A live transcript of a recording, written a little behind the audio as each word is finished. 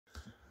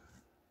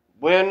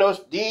Buenos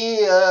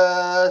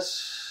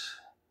dias.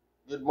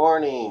 Good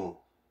morning.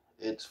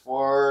 It's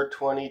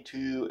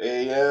 4:22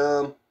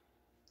 a.m.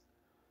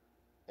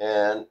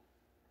 and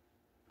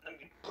let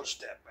me push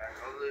that back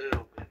a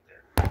little bit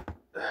there.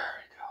 There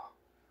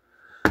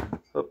we go.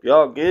 Hope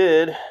y'all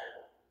good.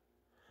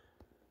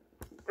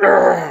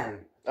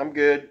 I'm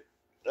good.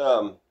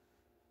 I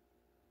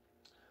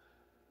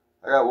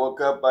got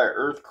woke up by an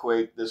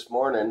earthquake this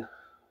morning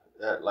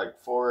at like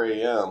 4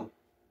 a.m.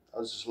 I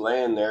was just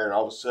laying there and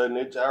all of a sudden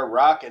it started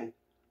rocking.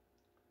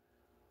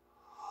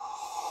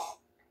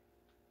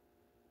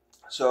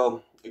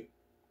 So it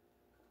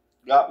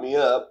got me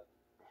up.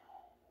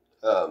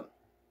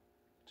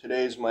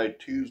 Today's my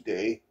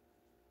Tuesday.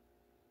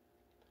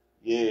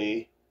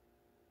 Yay.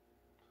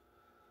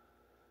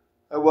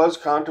 I was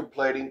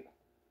contemplating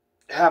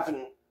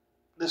having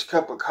this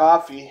cup of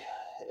coffee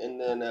and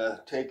then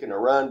taking a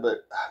run,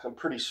 but I'm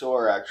pretty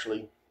sore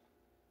actually.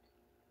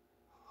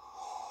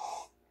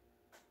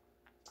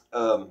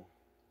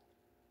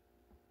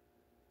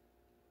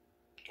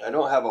 I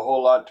don't have a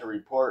whole lot to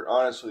report,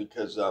 honestly,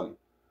 because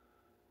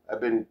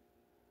I've been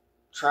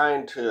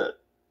trying to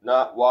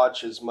not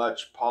watch as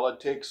much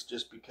politics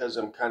just because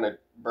I'm kind of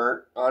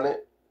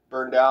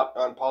burned out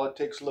on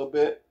politics a little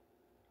bit.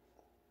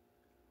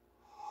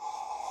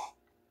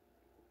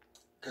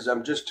 Because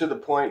I'm just to the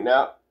point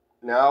now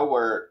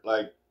where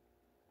like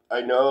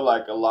I know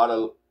like a lot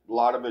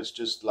of it's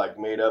just like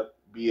made up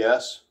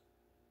BS.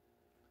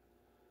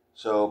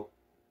 So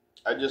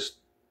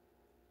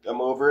I'm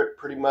over it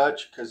pretty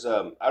much because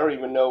I don't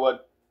even know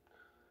what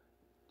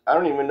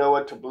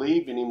to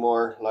believe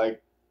anymore.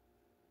 Like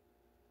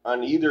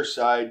on either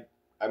side,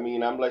 I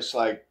mean, I'm just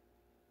like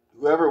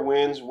whoever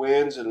wins,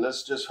 and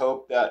let's just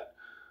hope that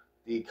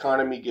the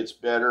economy gets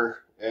better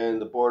and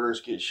the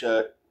borders get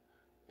shut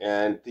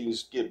and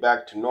things get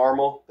back to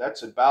normal.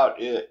 That's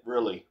about it,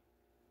 really.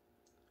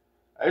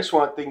 I just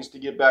want things to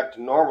get back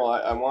to normal.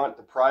 I want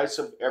the price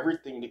of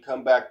everything to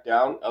come back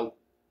down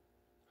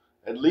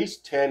at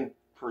least 10%.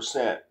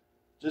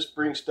 Just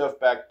bring stuff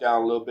back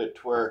down a little bit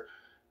to where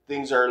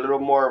things are a little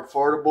more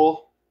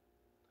affordable.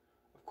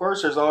 Of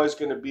course, there's always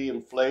going to be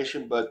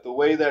inflation, but the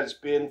way that it's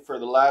been for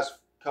the last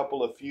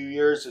few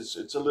years,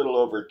 it's a little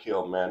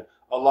overkill, man.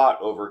 A lot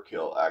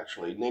overkill,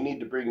 actually. And they need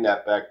to bring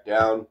that back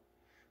down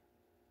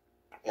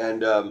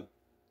and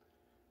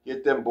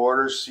get them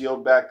borders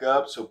sealed back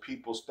up so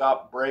people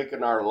stop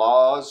breaking our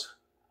laws,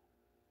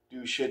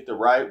 do shit the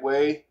right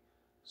way,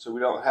 so we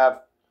don't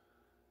have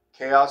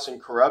chaos and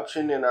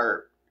corruption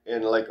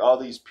and like all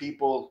these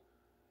people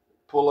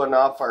pulling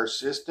off our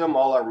system,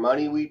 all our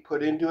money we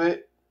put into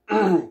it,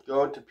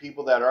 going to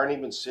people that aren't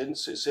even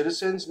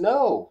citizens.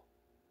 No,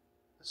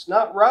 it's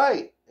not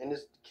right, and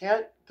it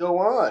can't go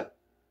on,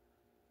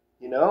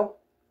 you know?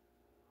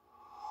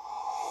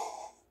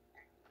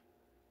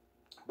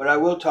 But I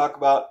will talk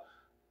about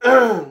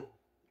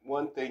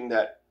one thing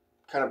that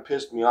kind of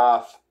pissed me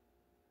off.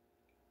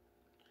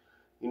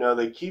 You know,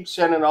 they keep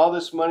sending all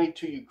this money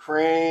to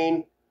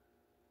Ukraine,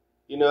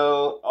 you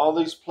know, all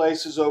these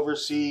places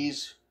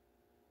overseas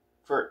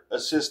for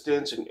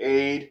assistance and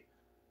aid.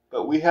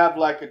 But we have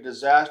like a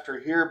disaster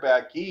here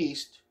back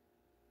east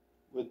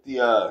with the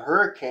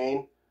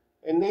hurricane,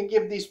 and they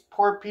give these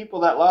poor people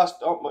that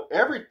lost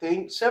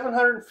everything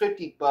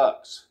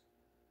 $750.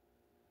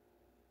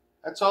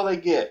 That's all they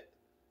get.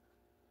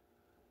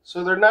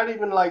 So they're not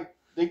even like,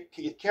 they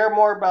care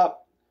more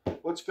about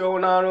what's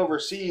going on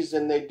overseas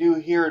than they do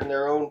here in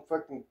their own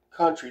fucking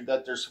country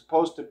that they're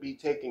supposed to be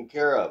taken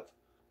care of.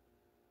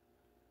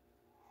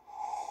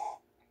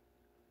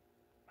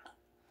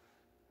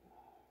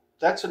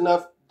 That's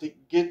enough to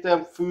get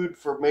them food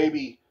for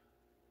maybe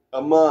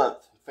a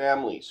month,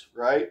 families,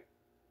 right?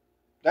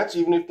 That's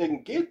even if they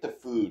can get the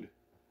food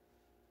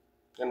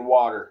and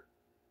water.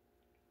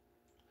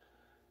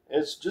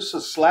 It's just a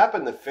slap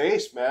in the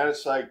face, man.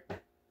 It's like,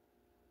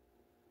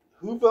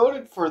 who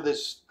voted for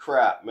this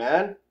crap,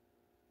 man?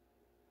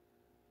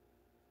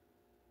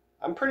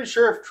 I'm pretty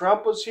sure if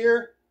Trump was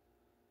here,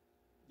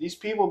 these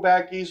people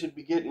back east would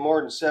be getting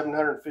more than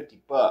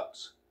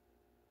 $750.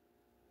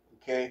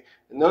 Okay?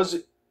 And those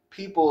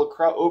people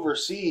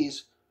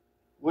overseas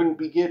wouldn't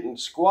be getting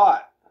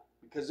squat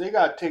because they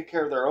got to take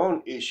care of their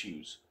own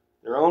issues,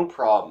 their own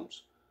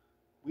problems.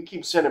 We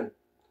keep sending,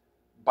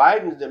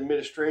 Biden's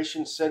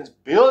administration sends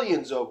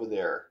billions over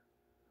there.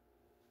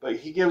 But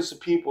he gives the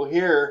people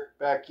here,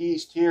 back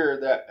east here,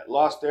 that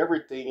lost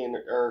everything and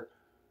are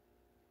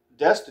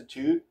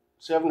destitute,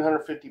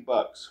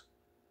 $750.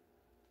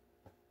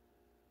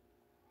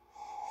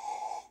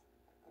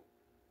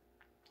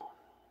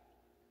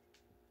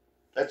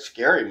 That's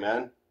scary,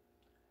 man.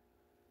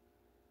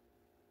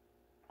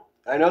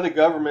 I know the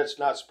government's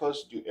not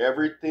supposed to do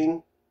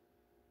everything,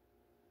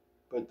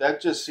 but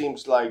that just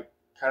seems like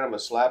kind of a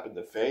slap in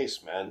the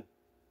face, man.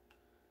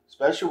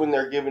 Especially when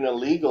they're giving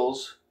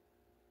illegals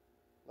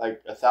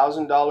like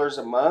 $1,000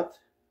 a month,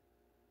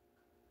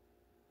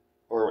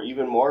 or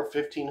even more,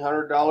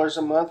 $1,500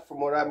 a month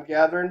from what I'm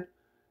gathering,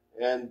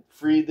 and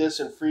free this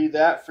and free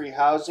that, free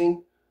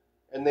housing,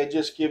 and they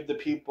just give the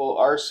people,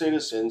 our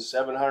citizens,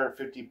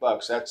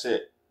 $750. That's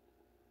it.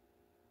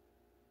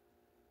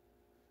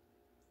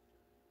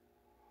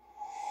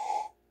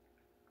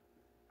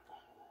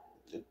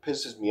 It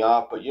pisses me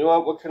off, but you know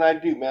what? What can I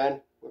do,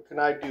 man? What can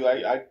I do?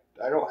 I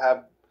don't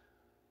have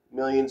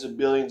millions and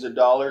billions of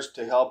dollars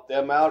to help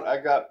them out. I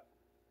got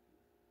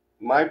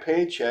my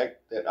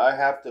paycheck that I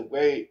have to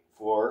wait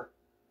for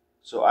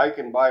so I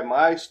can buy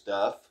my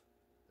stuff.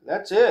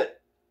 That's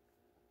it.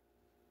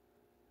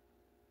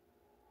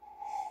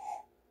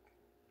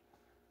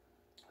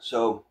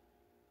 So,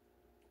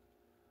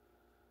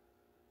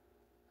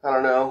 I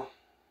don't know.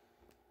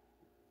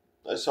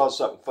 I saw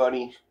something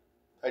funny.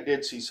 I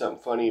did see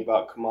something funny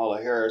about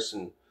Kamala Harris,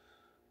 and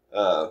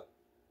I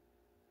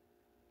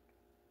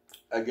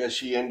guess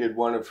she ended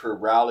one of her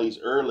rallies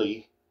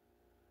early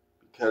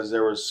because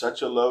there was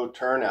such a low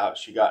turnout.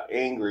 She got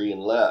angry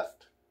and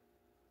left.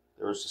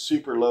 There was a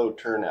super low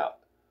turnout.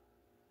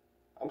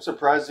 I'm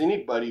surprised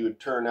anybody would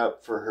turn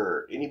up for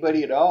her.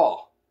 Anybody at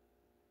all.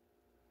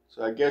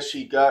 So I guess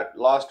she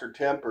lost her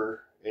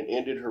temper and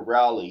ended her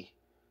rally.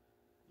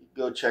 You can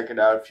go check it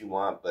out if you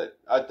want, but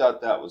I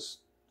thought that was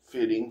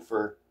fitting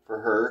for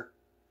her,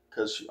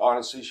 because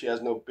honestly she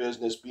has no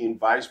business being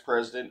vice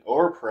president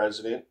or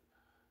president.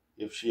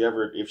 If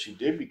she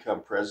did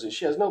become president,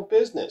 she has no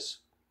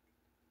business.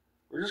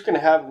 We're just going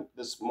to have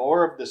this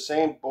more of the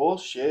same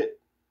bullshit.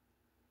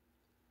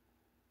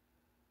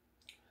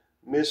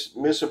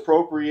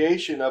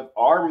 Misappropriation of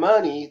our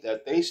money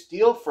that they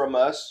steal from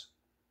us,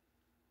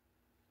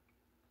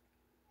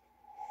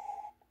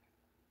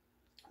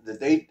 that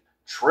they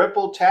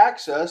triple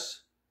tax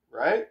us,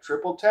 right?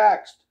 Triple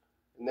taxed.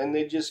 And then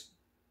they just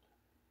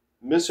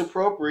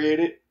misappropriate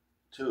it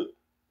to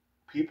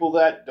people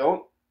that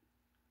don't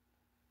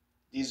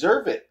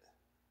deserve it.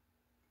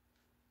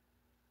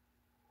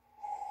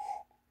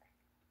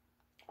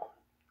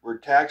 We're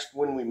taxed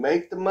when we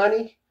make the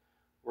money,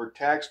 we're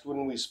taxed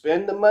when we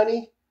spend the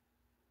money,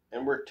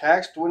 and we're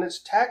taxed when it's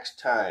tax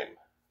time.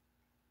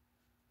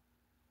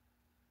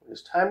 When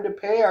it's time to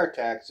pay our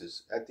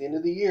taxes at the end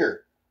of the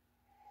year.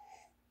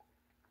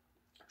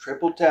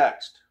 Triple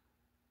taxed.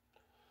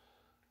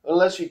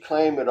 Unless you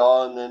claim it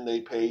all and then they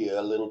pay you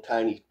a little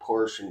tiny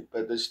portion,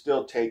 but they're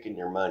still taking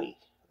your money.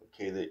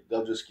 Okay,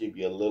 they'll just give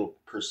you a little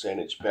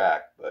percentage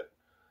back, but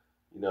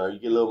you know, you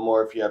get a little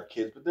more if you have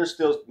kids, but they're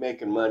still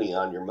making money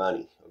on your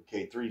money.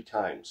 Okay, 3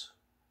 times.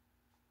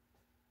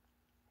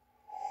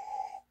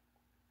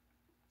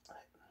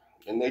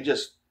 And they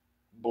just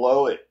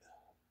blow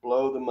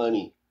the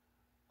money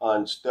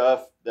on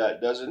stuff that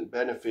doesn't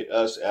benefit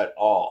us at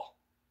all.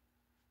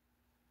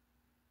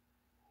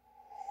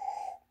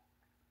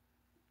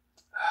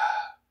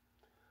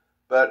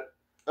 But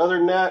other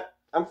than that,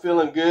 I'm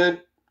feeling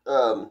good.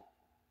 Yeah,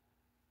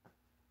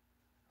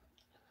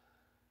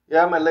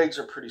 my legs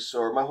are pretty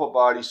sore. My whole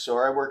body's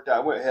sore. I worked out.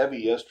 I went heavy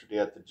yesterday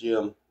at the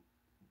gym.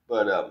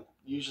 But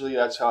usually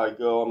that's how I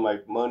go on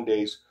my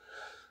Mondays.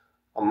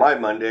 On my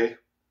Monday,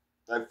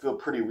 I feel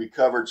pretty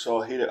recovered, so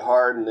I'll hit it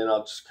hard, and then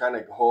I'll just kind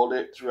of hold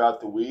it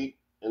throughout the week,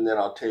 and then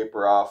I'll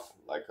taper off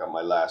like on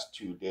my last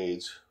 2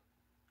 days.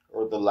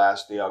 Or the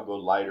last day I'll go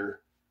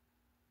lighter.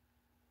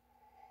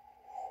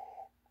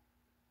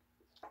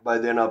 By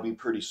then I'll be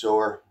pretty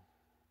sore.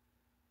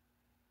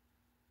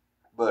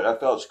 But I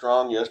felt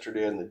strong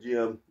yesterday in the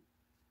gym.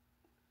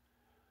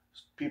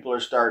 People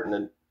are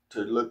starting to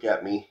look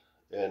at me,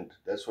 and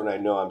that's when I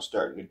know I'm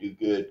starting to do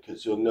good,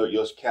 because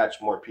you'll catch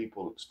more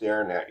people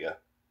staring at you.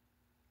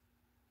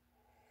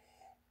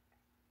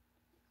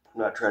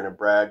 I'm not trying to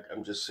brag.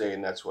 I'm just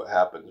saying that's what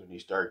happens when you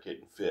start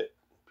getting fit.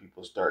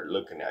 People start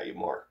looking at you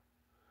more.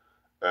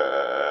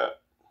 But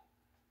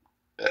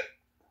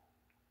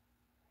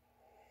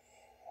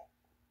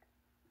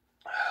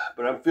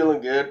I'm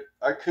feeling good.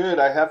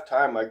 I have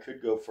time. I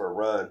could go for a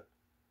run.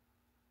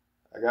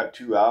 I got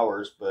 2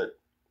 hours, but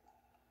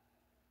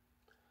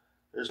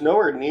there's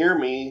nowhere near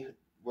me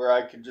where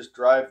I could just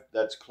drive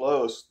that's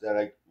close that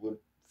I would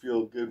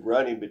feel good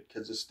running,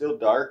 because it's still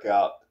dark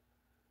out.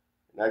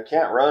 And I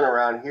can't run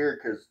around here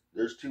because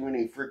there's too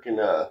many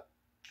freaking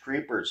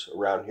creepers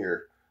around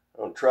here.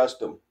 I don't trust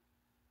them.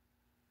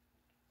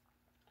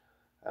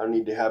 I don't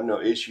need to have no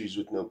issues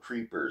with no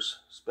creepers,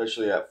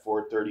 especially at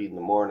 4:30 in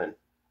the morning.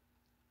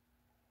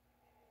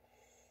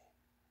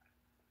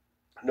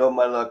 No,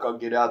 my luck, I'll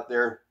get out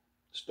there,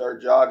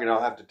 start jogging,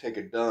 I'll have to take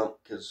a dump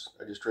because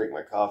I just drank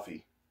my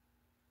coffee.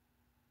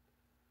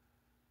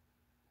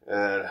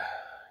 And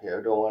yeah,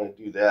 I don't want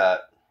to do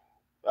that.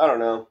 I don't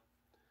know.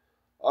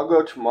 I'll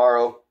go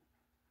tomorrow.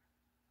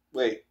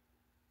 Wait,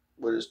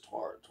 what is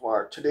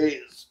tomorrow? Today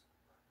is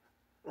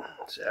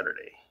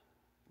Saturday.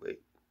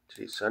 Wait,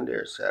 today's Sunday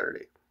or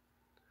Saturday?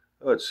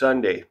 Oh, it's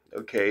Sunday.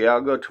 Okay, yeah,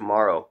 I'll go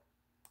tomorrow.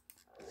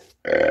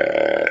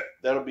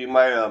 That'll be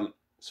my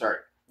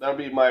That'll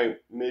be my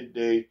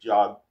midday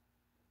jog.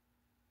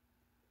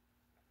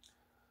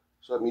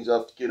 So that means I'll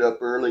have to get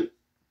up early.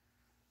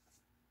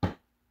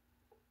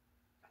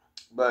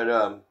 But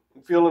I'm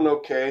feeling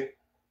okay.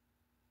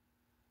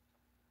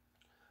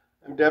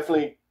 I'm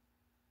definitely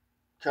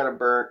kind of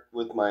burnt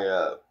with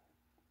my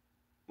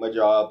my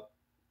job,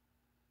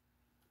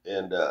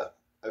 and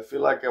I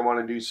feel like I want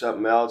to do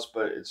something else,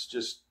 but it's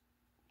just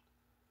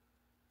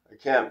I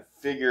can't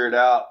figure it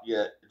out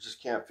yet. I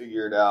just can't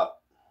figure it out.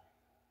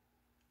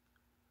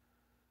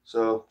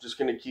 So just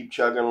gonna keep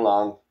chugging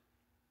along,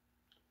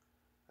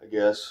 I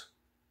guess,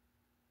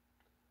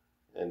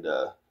 and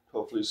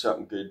hopefully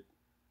something good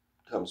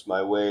comes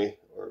my way.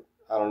 Or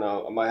I don't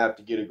know. I might have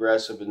to get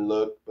aggressive and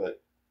look,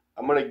 but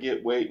I'm gonna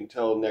wait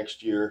until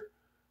next year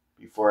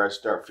before I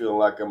start feeling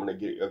like I'm gonna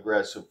get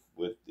aggressive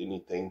with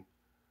anything.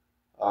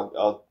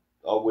 I'll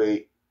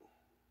wait.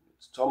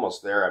 It's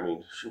almost there. I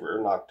mean, shoot, we're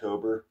in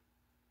October.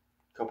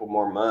 A couple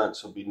more months.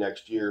 It'll be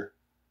next year.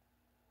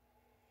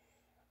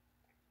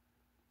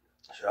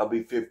 So I'll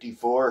be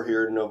 54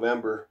 here in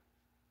November.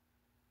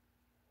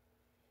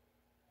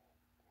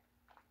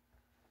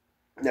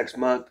 Next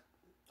month.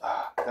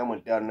 That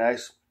went down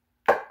nice.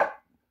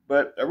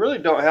 But I really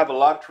don't have a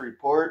lot to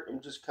report. I'm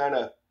just kind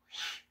of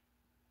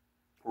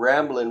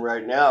rambling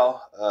right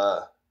now.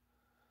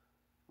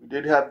 We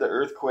did have the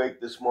earthquake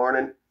this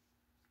morning.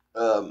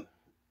 Other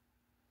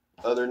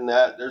than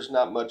that, there's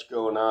not much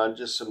going on.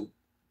 Just some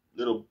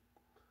little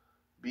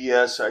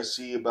BS I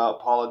see about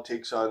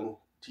politics on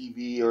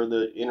TV or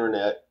the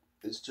internet.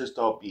 It's just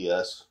all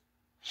BS.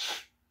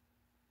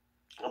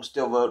 I'm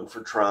still voting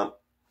for Trump.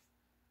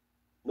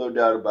 No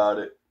doubt about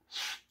it.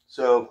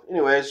 So,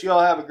 anyways, you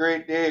all have a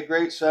great day, a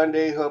great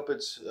Sunday. Hope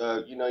it's,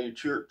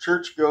 your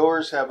church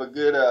goers have a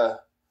good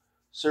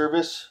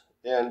service.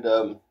 And,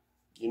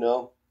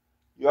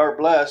 you are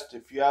blessed.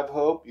 If you have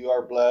hope, you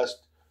are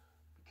blessed.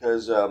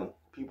 Because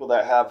people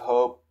that have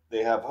hope,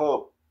 they have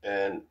hope.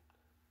 And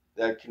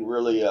that can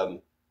really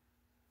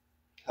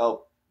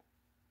help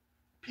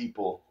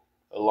people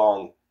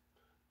along.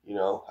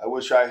 I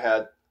wish I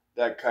had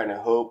that kind of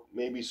hope.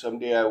 Maybe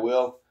someday I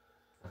will.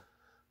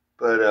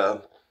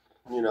 But,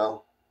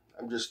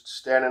 I'm just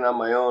standing on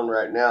my own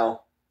right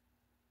now.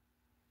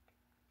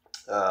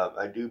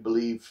 I do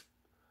believe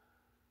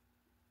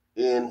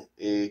in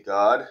a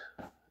God.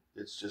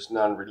 It's just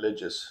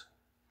non-religious,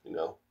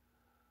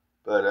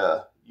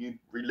 But you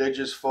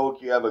religious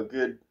folk, you have a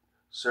good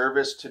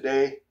service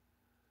today.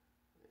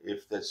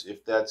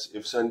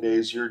 If Sunday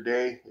is your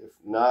day. If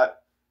not,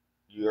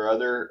 your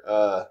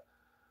other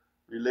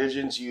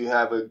religions, you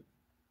have a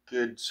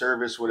good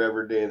service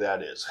whatever day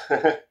that is.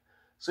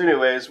 So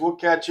anyways, we'll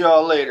catch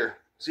y'all later.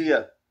 See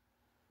ya.